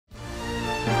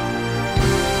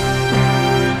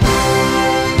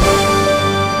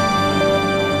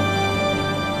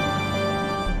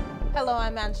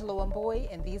Angela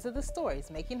Wamboy, and these are the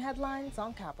stories making headlines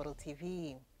on Capital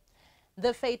TV.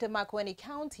 The fate of Makueni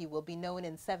County will be known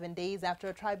in 7 days after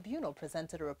a tribunal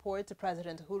presented a report to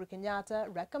President Uhuru Kenyatta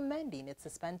recommending its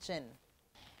suspension.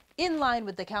 In line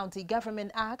with the County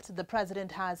Government Act, the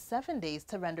President has 7 days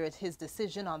to render his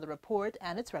decision on the report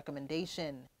and its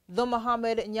recommendation. The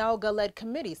Mohammed Nyaoga-led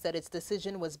committee said its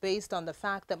decision was based on the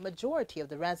fact that majority of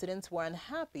the residents were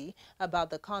unhappy about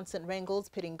the constant wrangles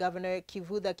pitting Governor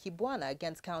Kivutha Kibwana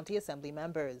against County Assembly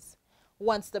members.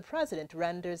 Once the President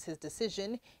renders his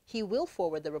decision, he will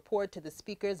forward the report to the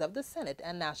Speakers of the Senate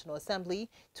and National Assembly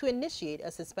to initiate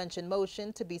a suspension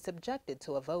motion to be subjected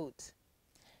to a vote.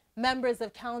 Members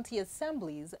of county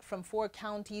assemblies from 4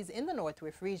 counties in the North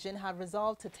Rift region have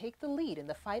resolved to take the lead in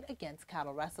the fight against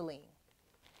cattle rustling.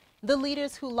 The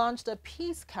leaders who launched a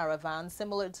peace caravan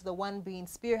similar to the one being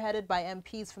spearheaded by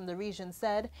MPs from the region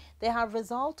said they have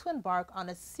resolved to embark on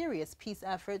a serious peace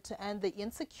effort to end the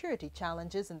insecurity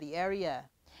challenges in the area.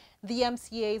 The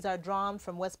MCAs are drawn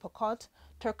from West Pokot,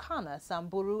 Turkana,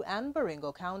 Samburu, and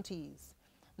Baringo counties.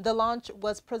 The launch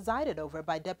was presided over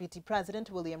by Deputy President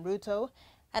William Ruto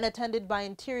and attended by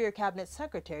Interior Cabinet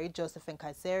Secretary Josephine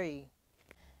Kaiseri.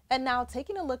 And now,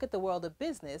 taking a look at the world of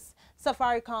business,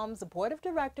 Safaricom's board of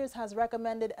directors has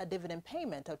recommended a dividend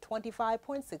payment of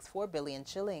 25.64 billion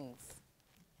shillings.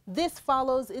 This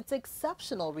follows its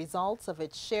exceptional results of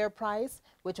its share price,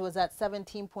 which was at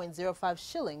 17.05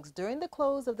 shillings during the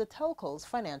close of the telco's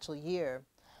financial year.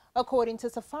 According to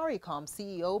Safaricom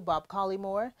CEO Bob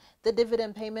Collymore, the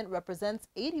dividend payment represents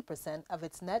 80% of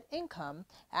its net income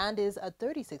and is a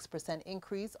 36%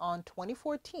 increase on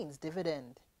 2014's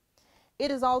dividend. It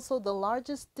is also the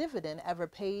largest dividend ever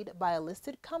paid by a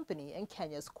listed company in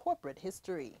Kenya's corporate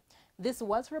history. This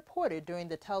was reported during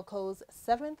the telco's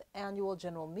 7th annual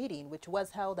general meeting, which was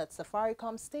held at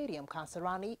Safaricom Stadium,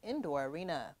 Kasarani Indoor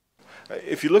Arena.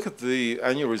 If you look at the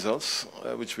annual results,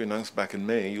 which we announced back in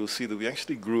May, you'll see that we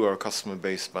actually grew our customer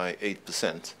base by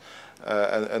 8%.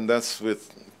 And that's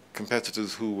with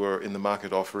competitors who were in the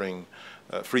market offering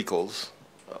free calls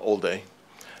all day.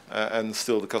 And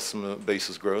still the customer base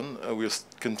has grown. We're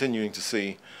continuing to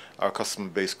see our customer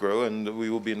base grow, and we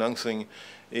will be announcing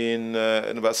in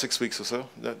about 6 weeks or so,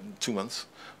 2 months,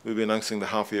 we'll be announcing the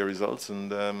half-year results,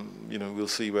 and we'll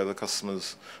see where the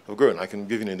customers have grown. I can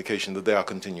give you an indication that they are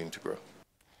continuing to grow.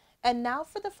 And now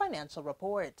for the financial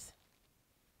report.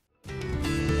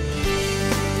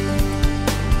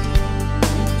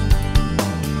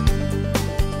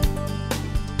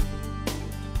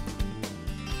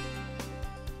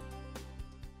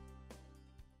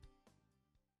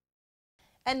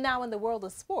 And now in the world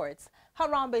of sports,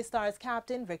 Harambee Stars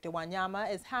captain Victor Wanyama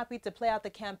is happy to play out the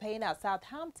campaign at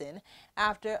Southampton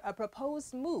after a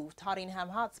proposed move Tottenham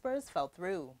Hotspurs fell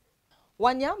through.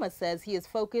 Wanyama says he is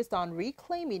focused on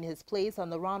reclaiming his place on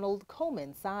the Ronald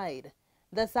Koeman side.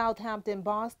 The Southampton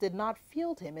boss did not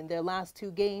field him in their last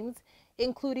 2 games,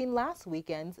 including last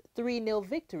weekend's 3-0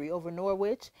 victory over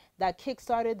Norwich that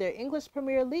kick-started their English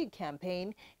Premier League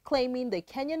campaign, claiming the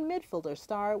Kenyan midfielder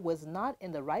star was not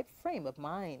in the right frame of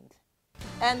mind.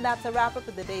 And that's a wrap-up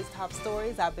of the day's top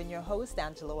stories. I've been your host,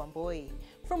 Angela Wamboy.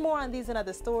 For more on these and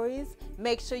other stories,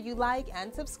 make sure you like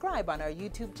and subscribe on our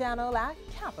YouTube channel at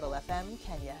Capital FM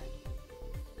Kenya.